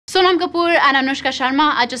Sonam Kapoor and Anushka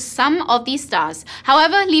Sharma are just some of these stars.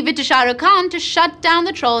 However, leave it to Shah Rukh Khan to shut down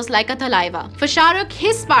the trolls like a thalaiva. For Shah Rukh,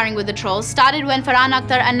 his sparring with the trolls started when Farhan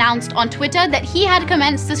Akhtar announced on Twitter that he had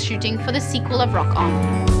commenced the shooting for the sequel of Rock On.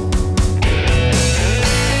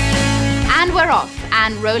 And we're off,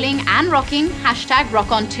 and rolling and rocking,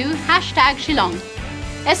 #RockOn2, #Shillong.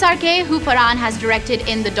 SRK, who Farhan has directed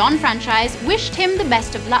in the Don franchise, wished him the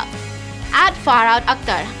best of luck. At Farhan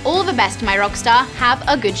Akhtar, all the best my rockstar, have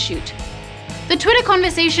a good shoot. The Twitter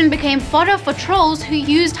conversation became fodder for trolls who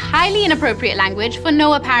used highly inappropriate language for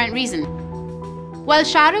no apparent reason. Well,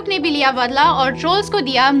 Shah Rukh ne bhi liya badla aur trolls ko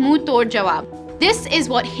diya muh tod jawab. This is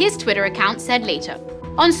what his Twitter account said later.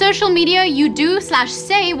 On social media, you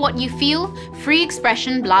do/say what you feel, free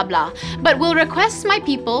expression, blah blah, but will request my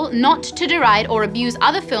people not to deride or abuse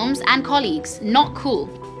other films and colleagues. Not cool.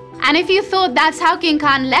 And if you thought that's how King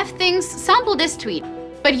Khan left things, sample this tweet.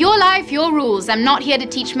 But your life, your rules. I'm not here to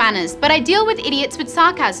teach manners, but I deal with idiots with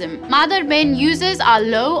sarcasm. Madar bin users are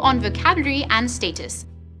low on vocabulary and status.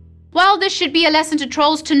 Well, this should be a lesson to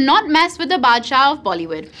trolls to not mess with the Badshah of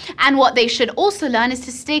Bollywood. And what they should also learn is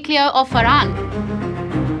to stay clear of Farhan.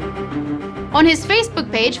 On his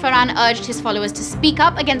Facebook page, Farhan urged his followers to speak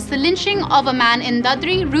up against the lynching of a man in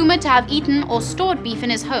Dadri rumored to have eaten or stored beef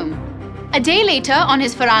in his home. A day later, on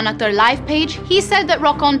his Farhan Akhtar live page, he said that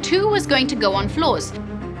Rock On 2 was going to go on floors.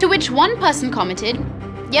 To which one person commented,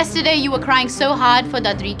 "Yesterday you were crying so hard for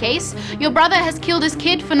Dadri case. Your brother has killed his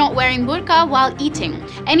kid for not wearing burqa while eating.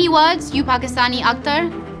 Any words, you Pakistani Akhtar?"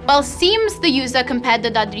 Well, seems the user compared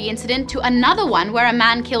the Dadri incident to another one where a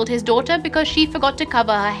man killed his daughter because she forgot to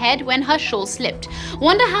cover her head when her shawl slipped.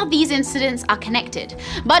 Wonder how these incidents are connected.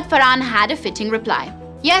 But Farhan had a fitting reply.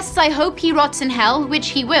 "Yes, I hope he rots in hell, which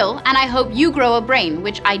he will, and I hope you grow a brain,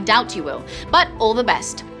 which I doubt you will, but all the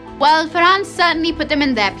best." Well, Farhan certainly put them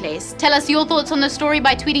in their place. Tell us your thoughts on the story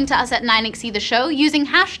by tweeting to us at 9XE The Show using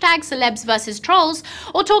 #celebs versus trolls,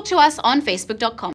 or talk to us on facebook.com.